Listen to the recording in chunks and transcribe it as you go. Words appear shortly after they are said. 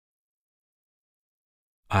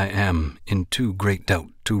I am in too great doubt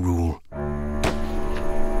to rule.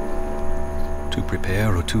 To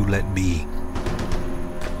prepare or to let be.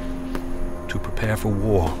 To prepare for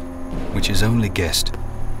war, which is only guessed.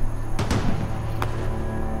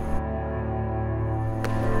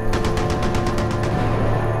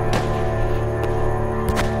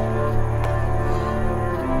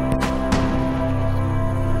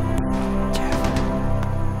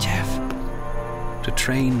 To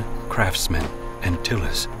train craftsmen and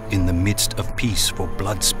tillers in the midst of peace for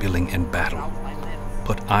blood spilling and battle.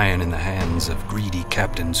 Put iron in the hands of greedy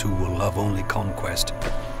captains who will love only conquest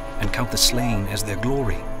and count the slain as their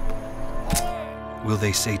glory. Will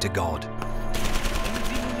they say to God,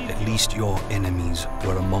 "At least your enemies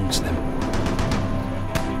were amongst them"?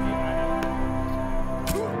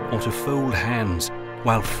 Or to fold hands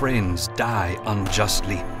while friends die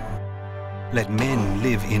unjustly? Let men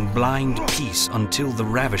live in blind peace until the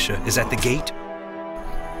ravisher is at the gate?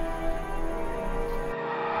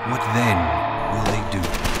 What then will they do?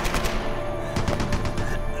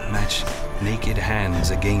 Match naked hands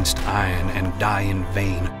against iron and die in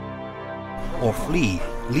vain? Or flee,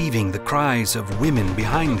 leaving the cries of women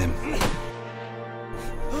behind them?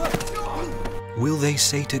 Will they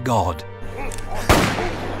say to God,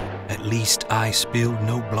 "At least I spilled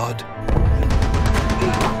no blood"?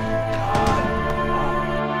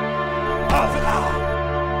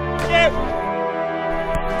 Jeff!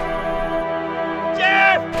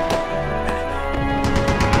 Jeff!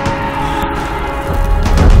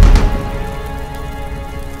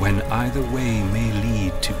 When either way may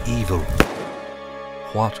lead to evil,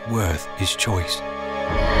 what worth is choice?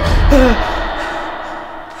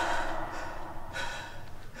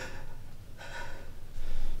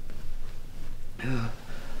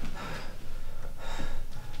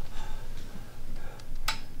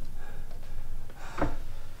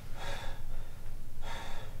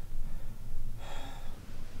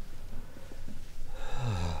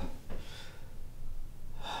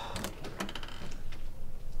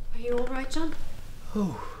 Are you all right, John?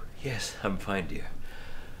 Oh, yes, I'm fine, dear.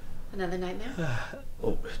 Another nightmare?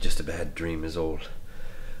 Oh, just a bad dream is all.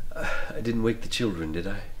 I didn't wake the children, did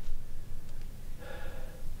I?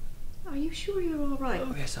 Are you sure you're all right?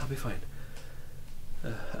 Oh, yes, I'll be fine.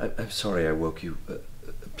 I'm sorry I woke you.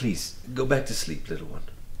 Please, go back to sleep, little one.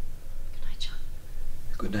 Good night, John.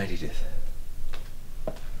 Good night, Edith.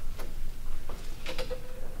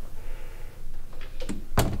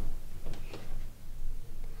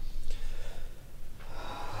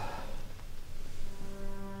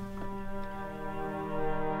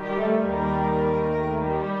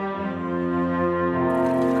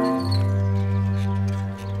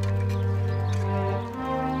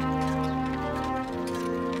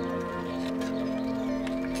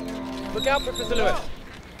 Look out, Professor Lewis.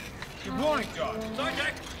 Good morning, John. Sorry,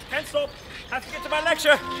 Jack. Can't stop. Have to get to my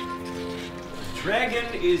lecture. Dragon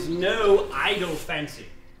is no idle fancy.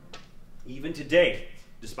 Even today,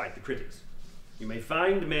 despite the critics, you may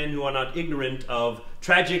find men who are not ignorant of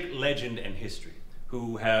tragic legend and history,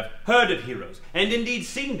 who have heard of heroes, and indeed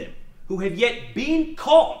seen them, who have yet been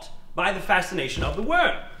caught by the fascination of the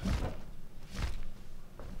word.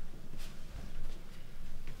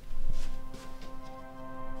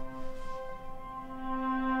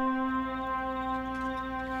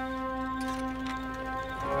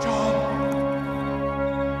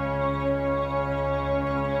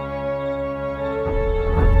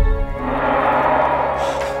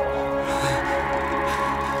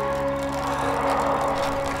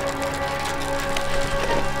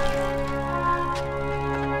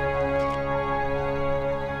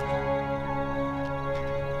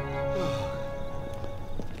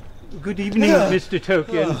 Good evening, Mr.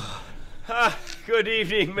 Tolkien. Good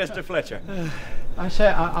evening, Mr. Fletcher. I say,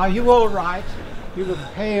 are you all right? You look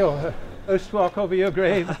pale. Oastwalk over your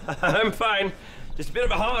grave. I'm fine. Just a bit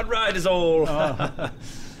of a hard ride is all.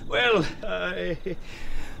 Well,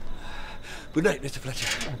 Good night, Mr.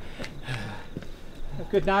 Fletcher.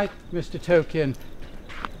 Good night, Mr. Tolkien.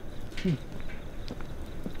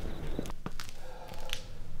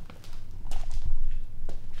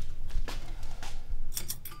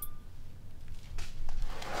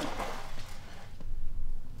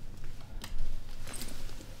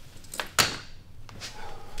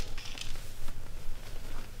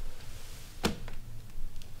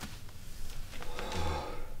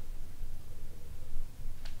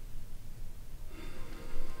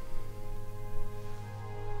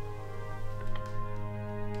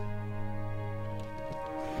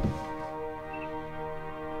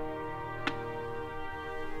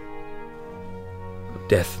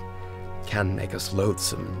 Death can make us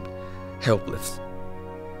loathsome and helpless.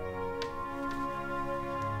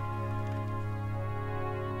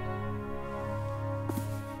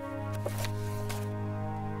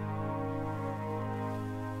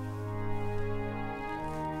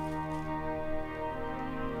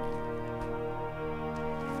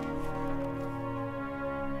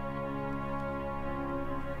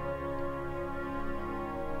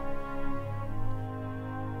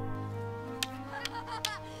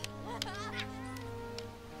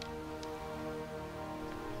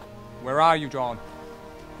 Where are you, John?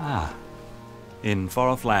 Ah, in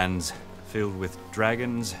far-off lands filled with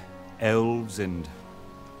dragons, elves, and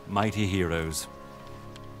mighty heroes.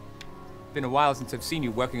 Been a while since I've seen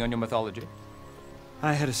you working on your mythology.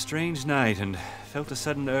 I had a strange night and felt a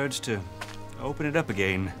sudden urge to open it up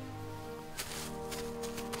again.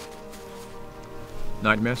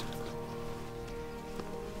 Nightmares?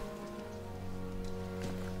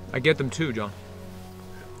 I get them too, John.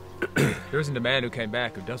 There isn't a man who came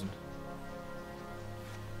back who doesn't.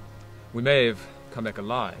 We may have come back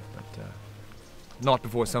alive, but not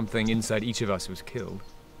before something inside each of us was killed.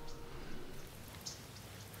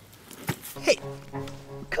 Hey,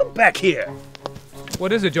 come back here.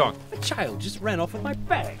 What is it, John? A child just ran off with my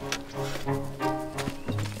bag.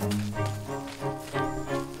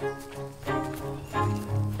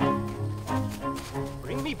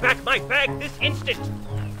 Bring me back my bag this instant.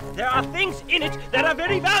 There are things in it that are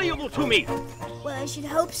very valuable to me. Well, I should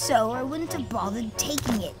hope so, or I wouldn't have bothered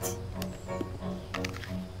taking it.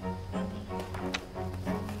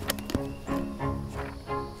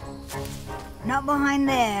 Not behind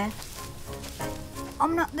there.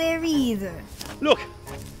 I'm not there either. Look.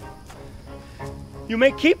 You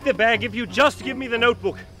may keep the bag if you just give me the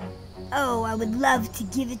notebook. Oh, I would love to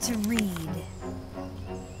give it to read.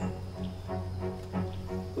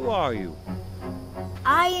 Who are you?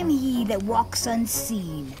 I am he that walks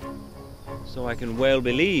unseen. So I can well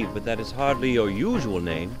believe, but that is hardly your usual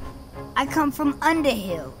name. I come from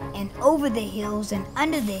Underhill, and over the hills and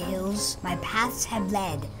under the hills my paths have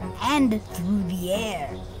led, and through the air.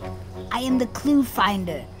 I am the clue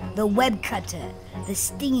finder, the web cutter, the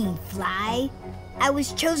stinging fly. I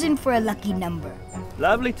was chosen for a lucky number.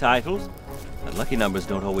 Lovely titles, but lucky numbers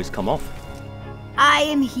don't always come off. I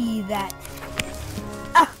am he that...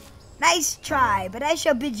 Ah, nice try, but I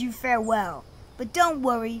shall bid you farewell. But don't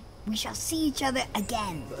worry, we shall see each other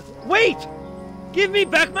again. Wait! Give me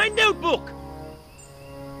back my notebook!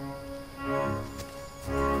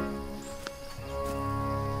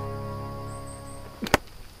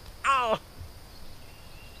 Ow!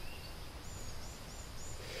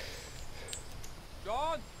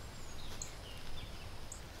 John?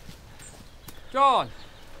 John!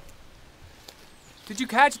 Did you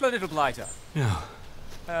catch the little blighter? No.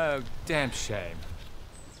 Oh, damn shame.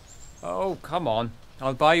 Oh, come on.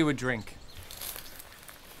 I'll buy you a drink.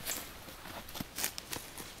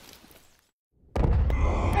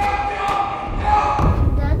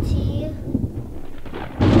 Daddy.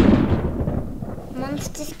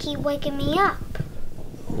 Monsters keep waking me up.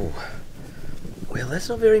 Oh. Well, that's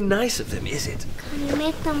not very nice of them, is it? Can you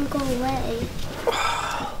make them go away?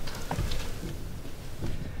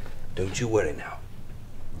 Don't you worry now.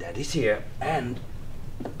 Daddy's here, and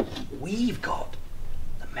we've got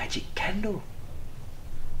the magic candle.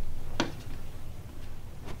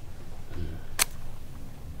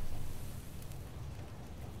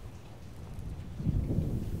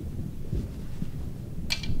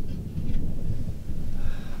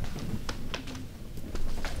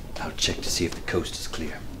 I'll check to see if the coast is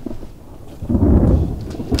clear.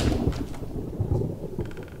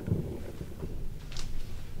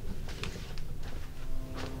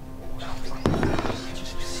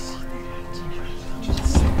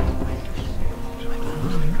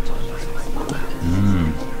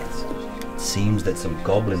 Seems that some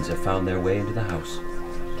goblins have found their way into the house.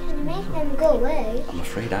 Can you make them go away? I'm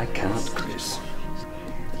afraid I can't, Chris.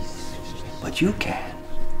 But you can.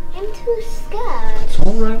 I'm too scared. It's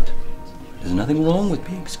all right. There's nothing wrong with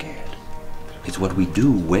being scared. It's what we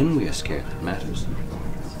do when we are scared that matters.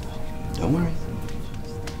 Don't worry.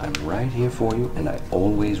 I'm right here for you, and I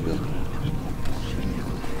always will be.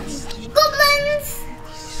 Goblins!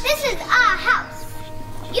 This is our house.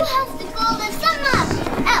 You have to go to somewhere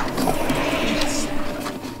else.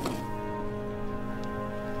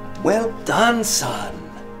 Well done, son.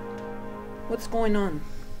 What's going on?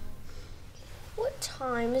 What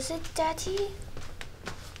time is it, Daddy?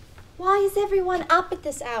 Why is everyone up at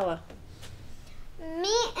this hour?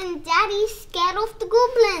 Me and Daddy scared off the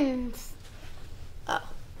goblins. Oh,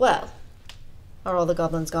 well. Are all the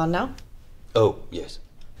goblins gone now? Oh, yes.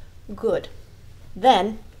 Good.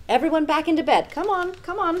 Then, everyone back into bed. Come on,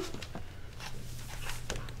 come on.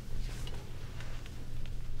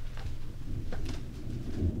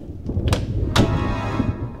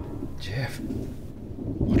 Jeff,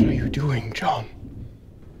 what are you doing, John?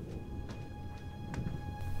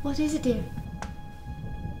 What is it, dear?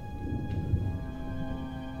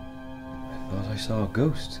 I thought I saw a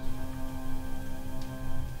ghost.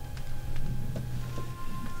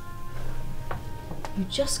 You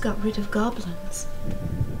just got rid of goblins.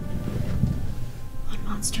 One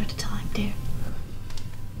monster at a time, dear.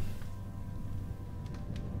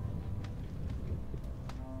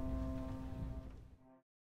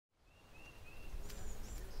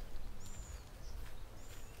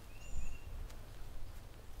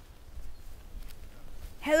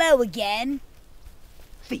 Hello again.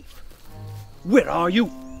 Thief! Where are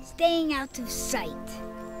you? Staying out of sight.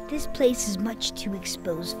 This place is much too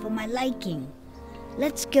exposed for my liking.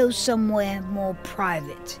 Let's go somewhere more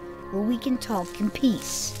private, where we can talk in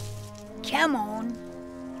peace. Come on.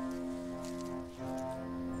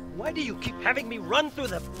 Why do you keep having me run through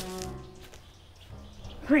the...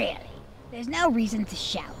 Really, there's no reason to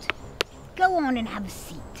shout. Go on and have a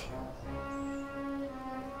seat.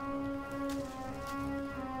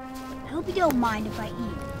 I hope you don't mind if I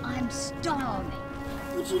eat. I'm starving.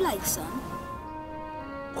 Would you like some?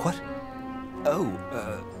 What? Oh,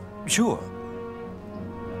 sure.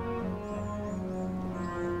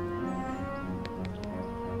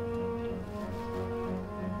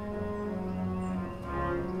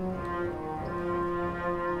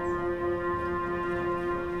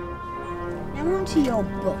 Now on to your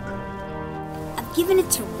book. I've given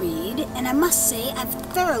it to read, and I must say I've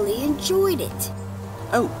thoroughly enjoyed it.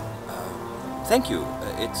 Oh, thank you.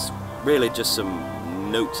 It's really just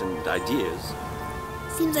some notes and ideas.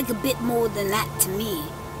 Seems like a bit more than that to me.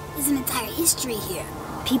 There's an entire history here.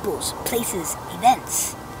 Peoples, places,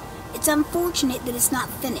 events. It's unfortunate that it's not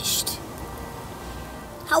finished.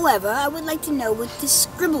 However, I would like to know what these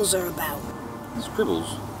scribbles are about. Scribbles?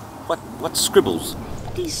 What scribbles?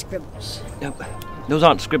 These scribbles. No, those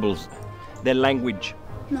aren't scribbles. They're language.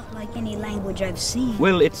 Not like any language I've seen.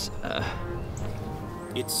 Well, it's a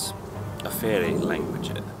fairy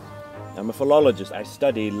language. I'm a philologist. I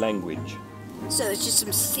study language. So it's just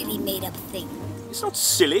some silly made-up thing. It's not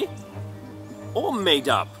silly. Or made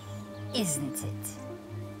up. Isn't it?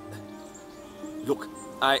 Look,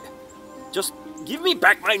 just give me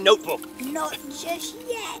back my notebook. Not just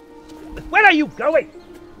yet. Where are you going?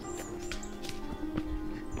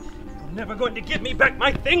 You're never going to give me back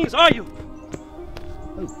my things, are you?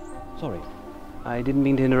 Oh, sorry. I didn't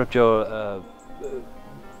mean to interrupt your,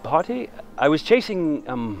 party. I was chasing,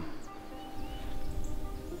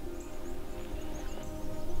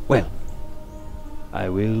 Well, I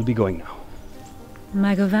will be going now.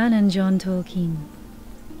 Magovanan John Tolkien.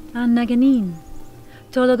 An Naganin.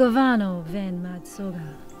 Tologovano ven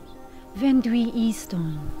Madsoga. Vendui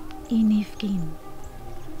Easton. Inifkin.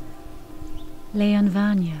 Leon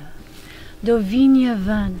Vanya. Dovinia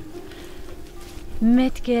Van.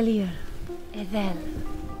 Metgelir. Evel.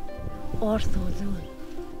 Orthodul.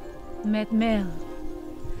 Metmel.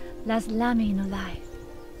 Las Laminolai.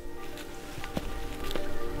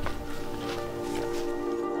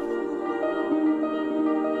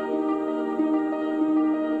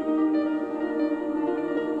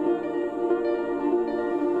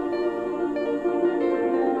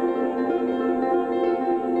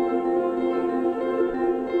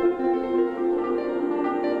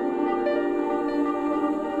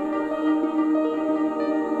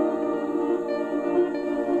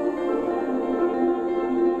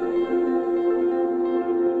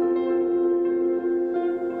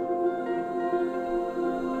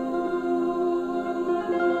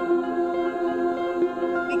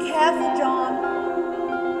 Careful, John.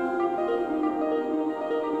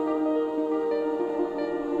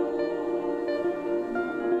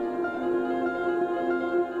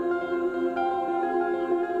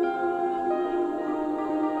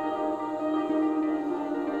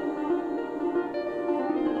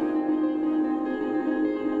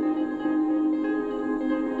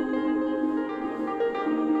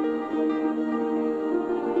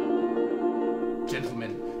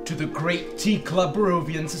 Gentlemen, to the great Tea Club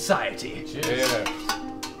Barovian Society. Cheers.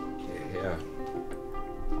 Yeah.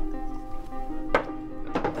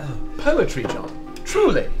 Poetry, John.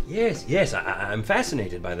 Truly. Yes, I'm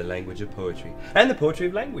fascinated by the language of poetry. And the poetry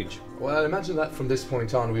of language. Well, imagine that from this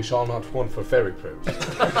point on we shall not want for fairy prose.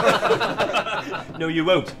 No, you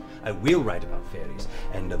won't. I will write about fairies,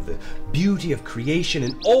 and of the beauty of creation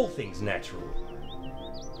and all things natural.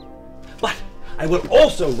 But I will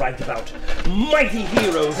also write about mighty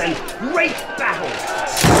heroes and great battles.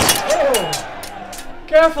 Oh!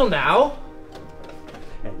 Careful now.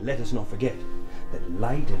 And let us not forget that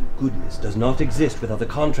light and goodness does not exist without the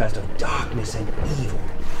contrast of darkness and evil.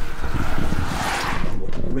 And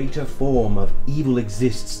what greater form of evil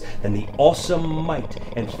exists than the awesome might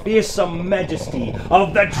and fearsome majesty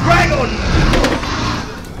of the dragon?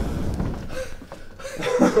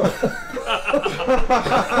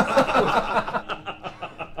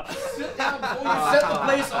 Sit down before you set the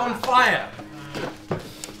place on fire.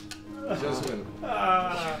 Gentlemen.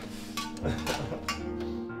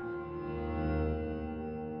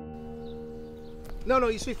 No,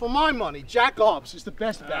 you see, for my money, Jack Hobbs is the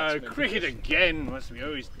best batsman. Cricket again, must we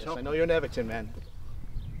always Yes, talk? I know you're an Everton man.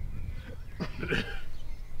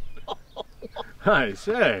 I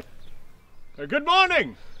say. Good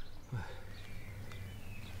morning.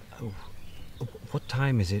 Oh, what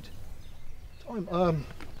time is it? Time,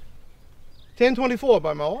 10:24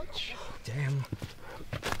 by my watch. Damn.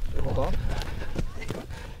 Hold on.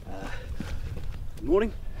 Good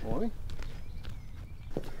morning. Morning.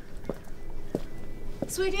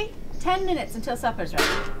 Sweetie, 10 minutes until supper's ready.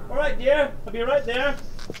 All right, dear. I'll be right there.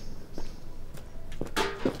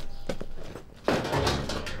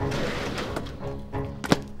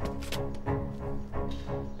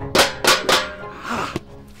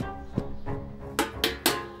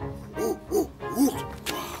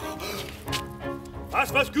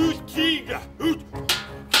 Was gut, Tiger! Gut!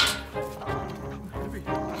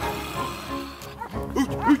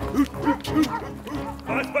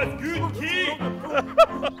 Was gut, Tiger!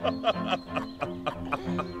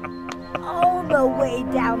 All the way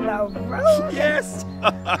down the road. Yes!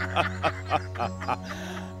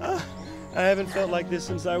 I haven't felt like this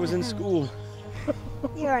since I was in school.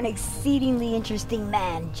 You're an exceedingly interesting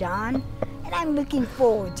man, John, and I'm looking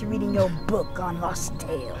forward to reading your book on lost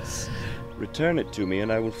tales. Return it to me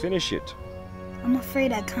and I will finish it. I'm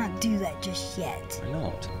afraid I can't do that just yet. Why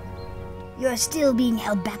not? You're still being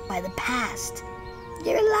held back by the past.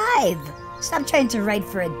 You're alive. Stop trying to write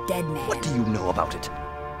for a dead man. What do you know about it?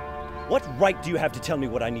 What right do you have to tell me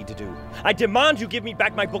what I need to do? I demand you give me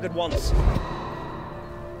back my book at once.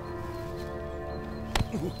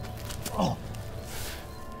 Oh.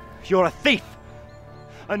 You're a thief.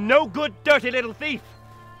 A no-good, dirty little thief.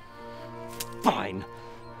 Fine.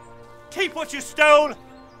 Keep what you stole!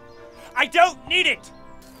 I don't need it!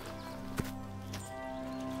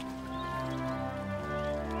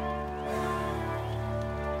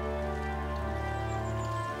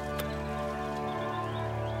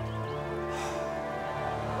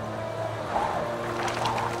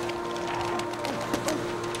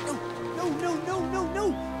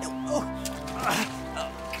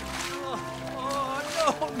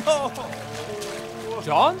 No.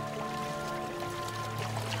 John?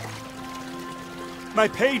 My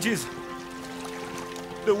pages!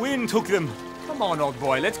 The wind took them. Come on, old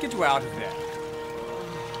boy, let's get you out of there.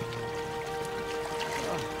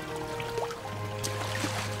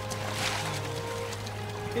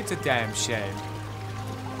 It's a damn shame.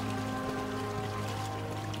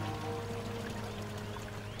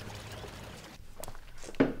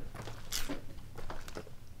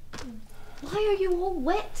 Why are you all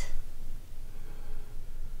wet?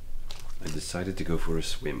 I decided to go for a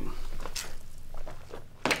swim.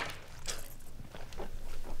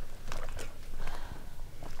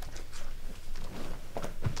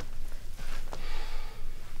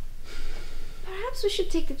 Perhaps we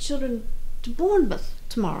should take the children to Bournemouth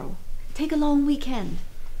tomorrow. Take a long weekend.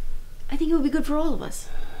 I think it would be good for all of us.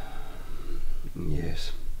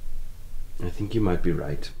 Yes. I think you might be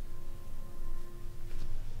right.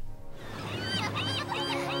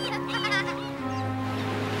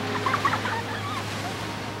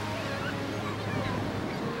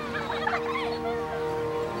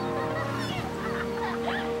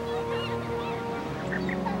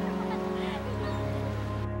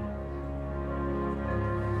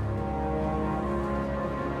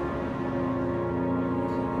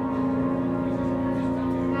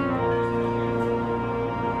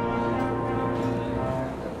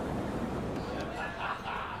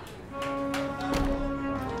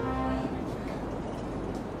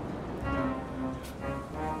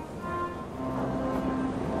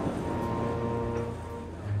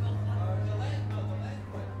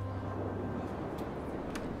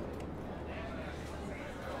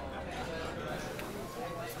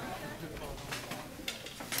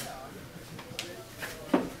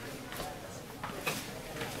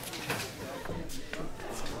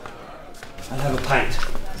 I'll have a pint.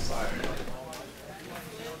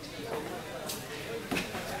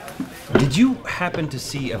 Did you happen to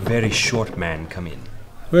see a very short man come in?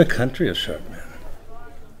 We're a country of short men.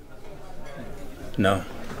 No.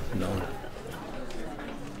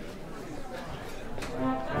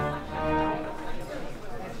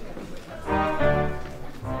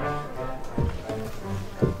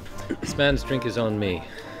 This man's drink is on me.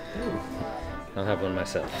 I'll have one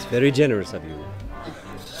myself. It's very generous of you,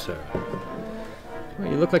 sir. Well,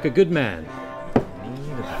 you look like a good man.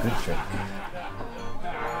 Need a good drink.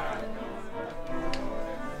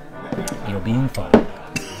 You're being followed.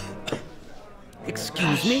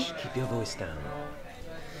 Excuse me? Keep your voice down.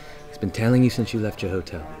 He's been tailing you since you left your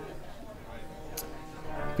hotel.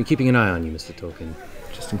 Been keeping an eye on you, Mr. Tolkien,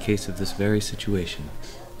 just in case of this very situation.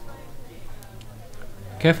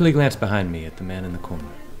 Carefully glance behind me at the man in the corner.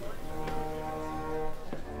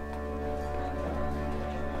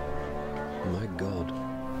 My God.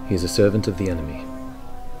 He's a servant of the enemy.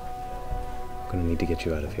 I'm gonna need to get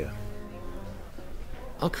you out of here.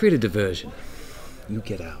 I'll create a diversion. You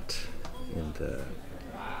get out. And,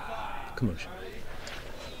 commotion.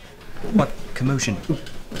 What commotion?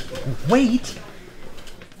 Wait!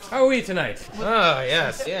 How are we tonight? Oh,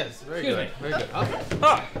 yes, very Excuse good. me. Very good.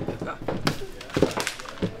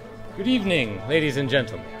 Good evening, ladies and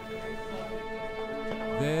gentlemen.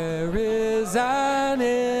 There is an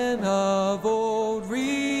inn of old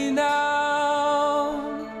renown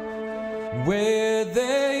where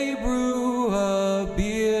they brew a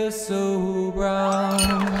beer so brown.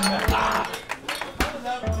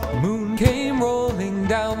 Moon came rolling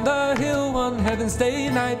down the hill one heaven's day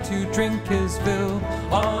night to drink his fill.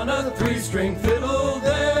 On a three-string fiddle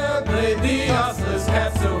there played the ostless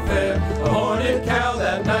cat so fair. A horned cow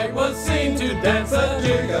that night was seen to dance a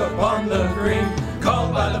jig upon the green.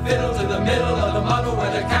 Called by the fiddle to the middle of the muddle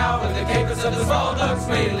where the cow and the capers of the small dog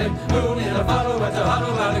squealing. Moon in a fuddle went to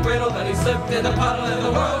huddle round a griddle, but he slipped in a puddle and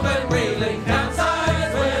the world went reeling.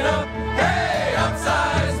 Downsides went up, hey,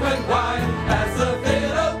 upsides went wide, as the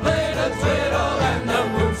fiddle played a twiddle and the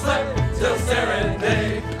moon slept, still staring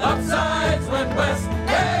day. Upsides went west,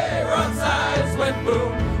 hey, broadsides went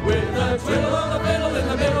boom, with the twiddle of the fiddle in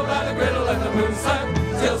the middle by the griddle and the moon slept,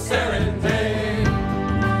 still staring day.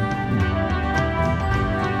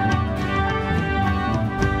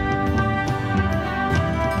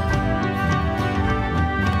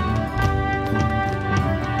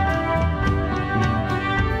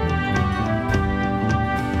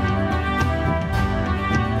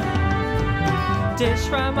 Dish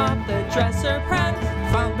from off the dresser pranced,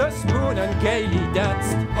 found a spoon and gaily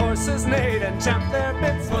danced. Horses neighed and champed their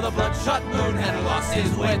bits, for the bloodshot moon had lost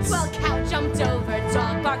his wits. Well, cow jumped over,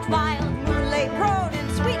 dog barked wild, moon lay prone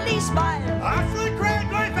and sweetly smiled. Awfully great,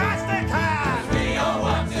 going fast they can! We all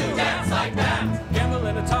want to dance like that. Gimble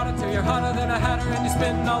in a totter till you're hotter than a hatter, and you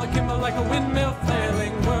spin all the kimble like a windmill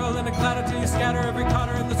flailing. Whirl in a clatter till you scatter every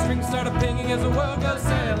cotter, and the strings start a pinging as the world goes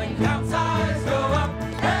sailing. Downsides go up,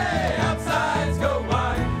 hey, upsides go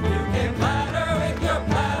wide. You can clatter with your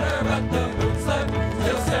platter, but the moon slept,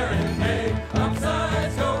 still staring day.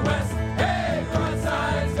 Upsides go west, hey,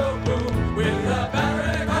 broadsides go boom. With a batter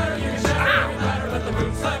and a clatter, you can shatter every clatter, but the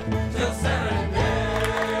moon slept, still staring day.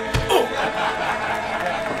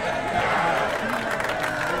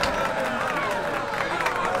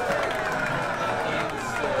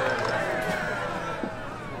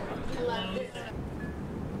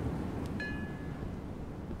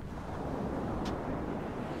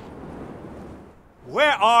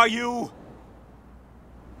 Where are you?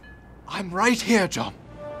 I'm right here, John.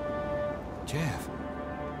 Jeff.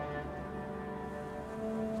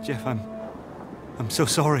 Jeff, I'm so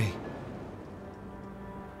sorry.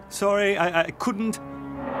 Sorry, I couldn't.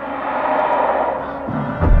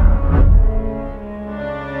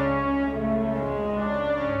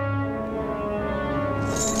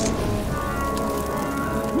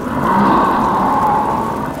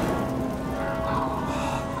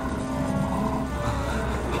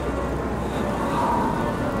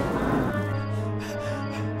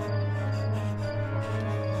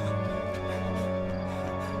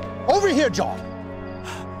 Over here, John.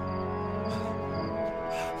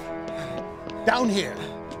 Down here.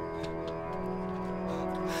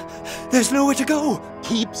 There's nowhere to go.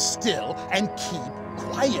 Keep still and keep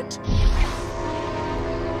quiet.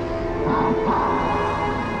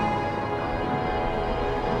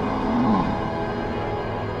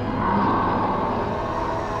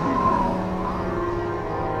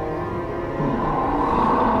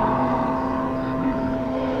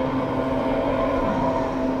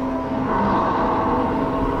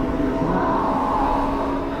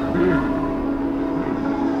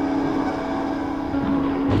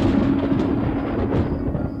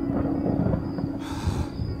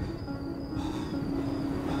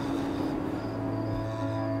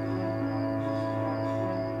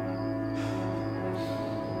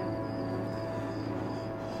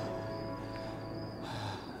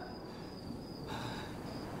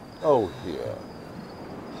 Oh, dear.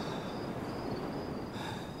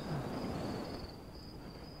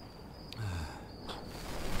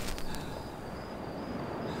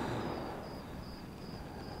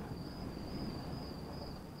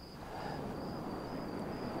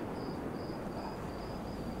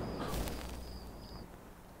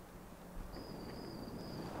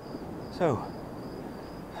 So,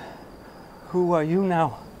 who are you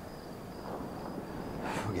now?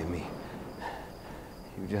 Forgive me.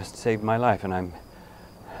 You just saved my life, and I'm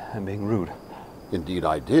being rude. Indeed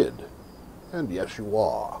I did. And yes, you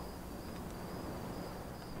are.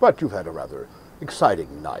 But you've had a rather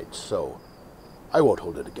exciting night, so I won't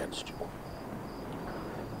hold it against you.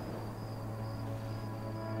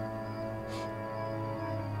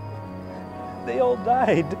 They all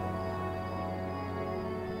died.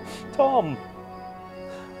 Tom,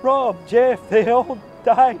 Rob, Jeff, they all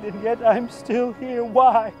died, and yet I'm still here.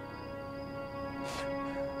 Why?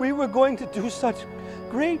 We were going to do such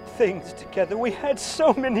great things together. We had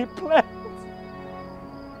so many plans.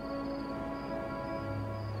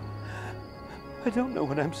 I don't know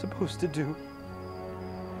what I'm supposed to do.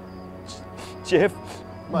 Jeff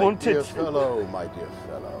wanted... My dear fellow, my dear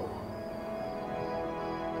fellow.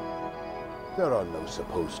 There are no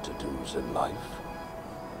supposed to do's in life.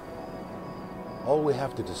 All we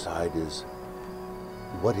have to decide is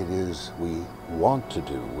what it is we want to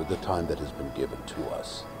do with the time that has been given to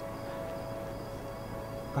us.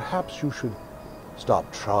 Perhaps you should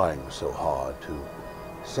stop trying so hard to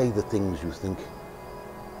say the things you think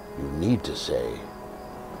you need to say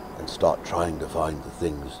and start trying to find the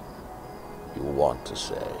things you want to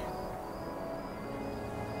say.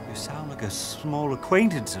 You sound like a small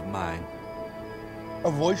acquaintance of mine. A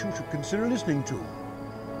voice you should consider listening to.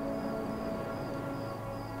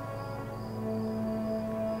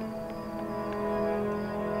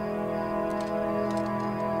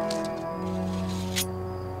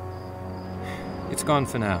 It's gone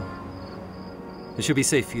for now. It should be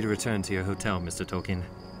safe for you to return to your hotel, Mr. Tolkien.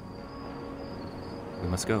 We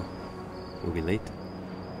must go. We'll be late.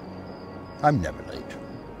 I'm never late.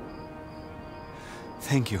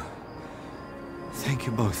 Thank you. Thank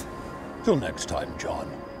you both. Till next time,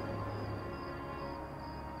 John.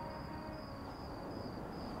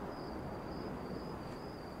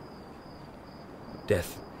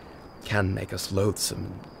 Death can make us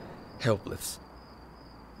loathsome and helpless.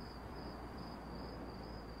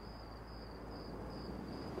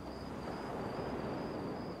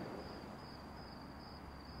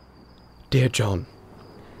 Dear John,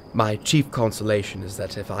 my chief consolation is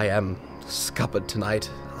that if I am scuppered tonight,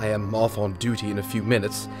 I am off on duty in a few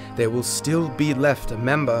minutes, there will still be left a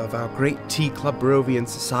member of our great Tea Club Barovian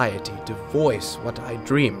Society to voice what I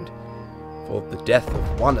dreamed. For the death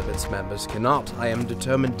of one of its members cannot, I am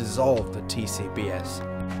determined, dissolve the TCBS.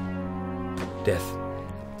 Death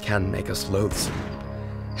can make us loathsome,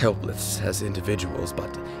 helpless as individuals,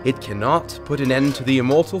 but it cannot put an end to the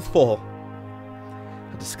immortal four.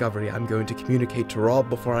 A discovery I'm going to communicate to Rob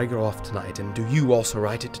before I go off tonight, and do you also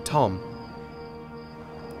write it to Tom?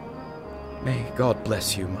 May God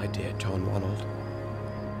bless you, my dear John Ronald.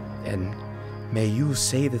 And may you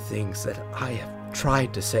say the things that I have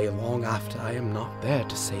tried to say long after I am not there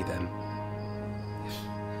to say them.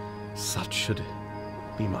 If such should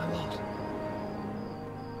be my lot.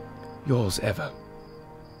 Yours ever,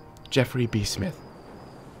 Jeffrey B. Smith.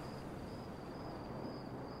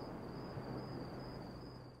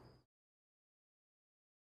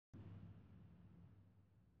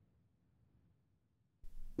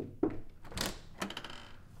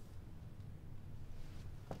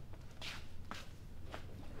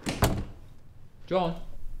 John?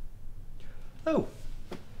 Oh.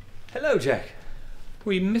 Hello, Jack.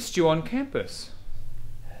 We missed you on campus.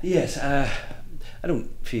 Yes, I don't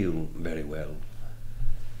feel very well.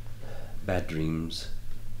 Bad dreams.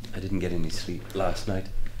 I didn't get any sleep last night.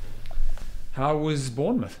 How was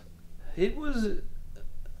Bournemouth? It was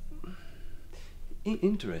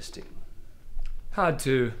interesting. Hard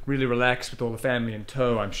to really relax with all the family in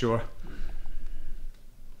tow, I'm sure.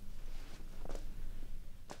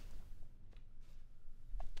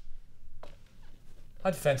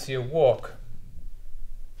 I'd fancy a walk.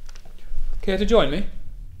 Care to join me?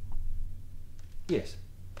 Yes.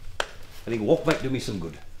 I think a walk might do me some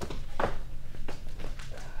good.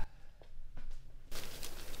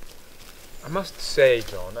 I must say,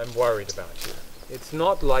 John, I'm worried about you. It's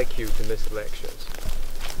not like you to miss lectures.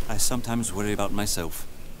 I sometimes worry about myself.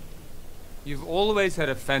 You've always had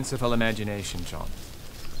a fanciful imagination, John.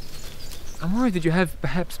 I'm worried that you have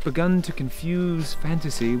perhaps begun to confuse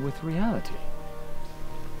fantasy with reality.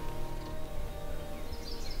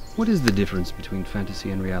 What is the difference between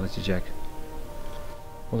fantasy and reality, Jack?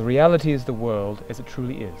 Well, the reality is the world as it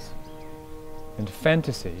truly is. And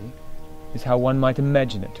fantasy is how one might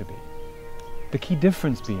imagine it to be. The key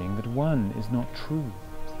difference being that one is not true.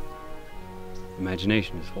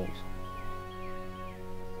 Imagination is false.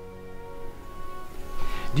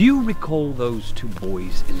 Do you recall those two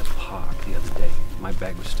boys in the park the other day? My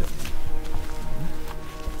bag was stolen.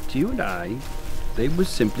 To you and I, they were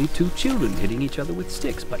simply two children hitting each other with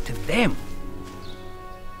sticks. But to them,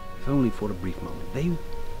 if only for a brief moment, they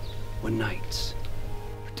were knights.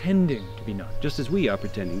 Pretending to be knights. Just as we are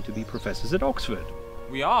pretending to be professors at Oxford.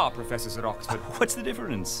 We are professors at Oxford. What's the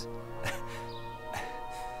difference?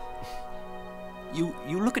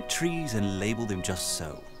 You look at trees and label them just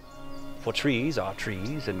so. For trees are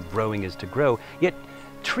trees, and growing is to grow, yet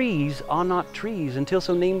trees are not trees until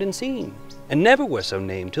so named and seen, and never were so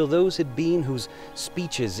named till those had been whose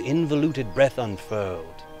speeches involuted breath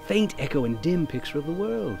unfurled, faint echo and dim picture of the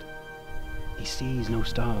world. He sees no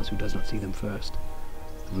stars who does not see them first,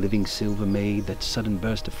 the living silver maid that sudden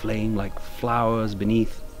burst of flame like flowers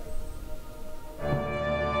beneath.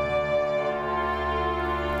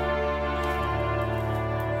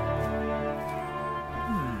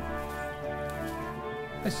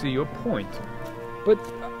 I see your point. But,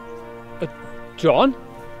 John?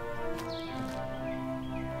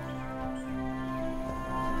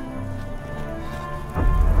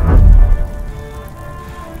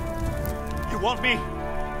 You want me?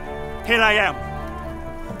 Here I am.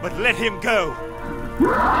 But let him go.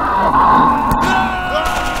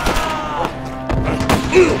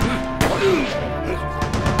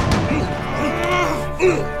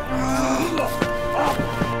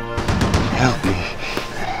 Help me.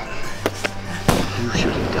 You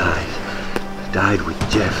should have died. Died with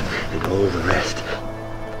Jeff and all the rest.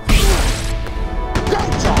 Go,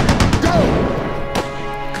 John! Go!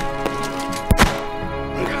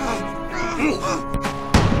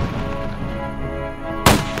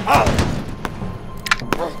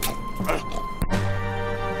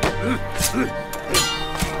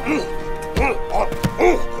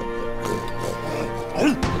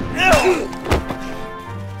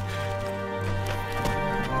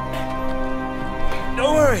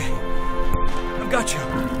 Don't worry. I've got you.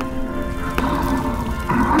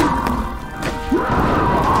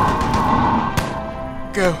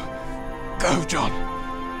 Go. Go, John.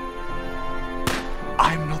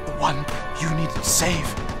 I'm not the one you needed to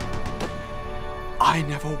save. I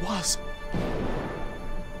never was.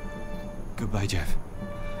 Goodbye, Jeff.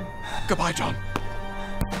 Goodbye, John.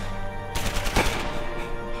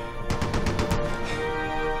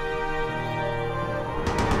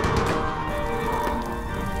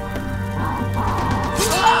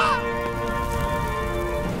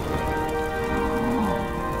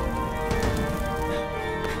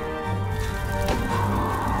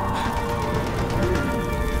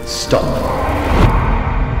 Stop.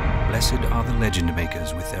 Blessed are the legend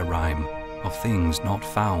makers with their rhyme of things not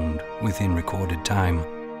found within recorded time.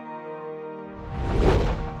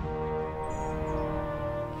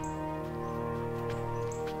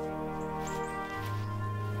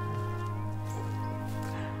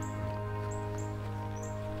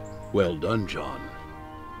 Well done, John.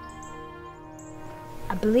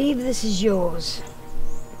 I believe this is yours.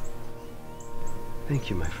 Thank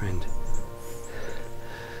you, my friend.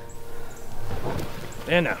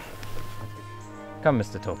 There now. Come,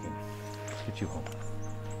 Mr. Tolkien. Let's get you home.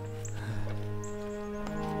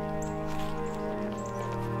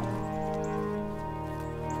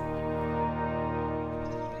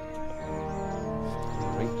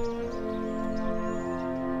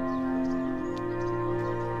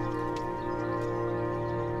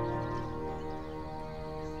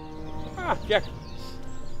 Jack.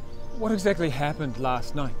 What exactly happened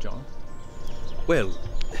last night, John? Well,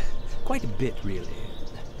 quite a bit, really.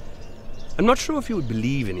 I'm not sure if you would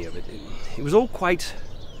believe any of it. It was all quite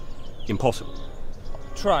impossible.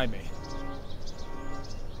 Try me.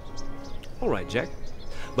 All right, Jack.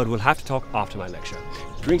 But we'll have to talk after my lecture.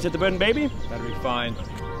 Drinks at the burden, baby? That'll be fine.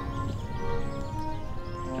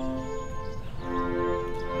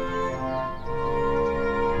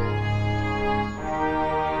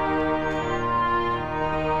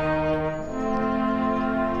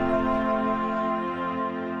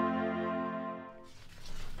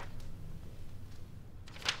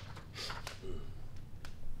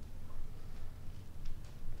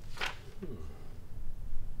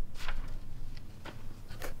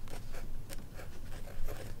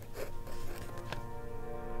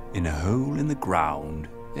 In a hole in the ground,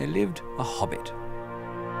 there lived a hobbit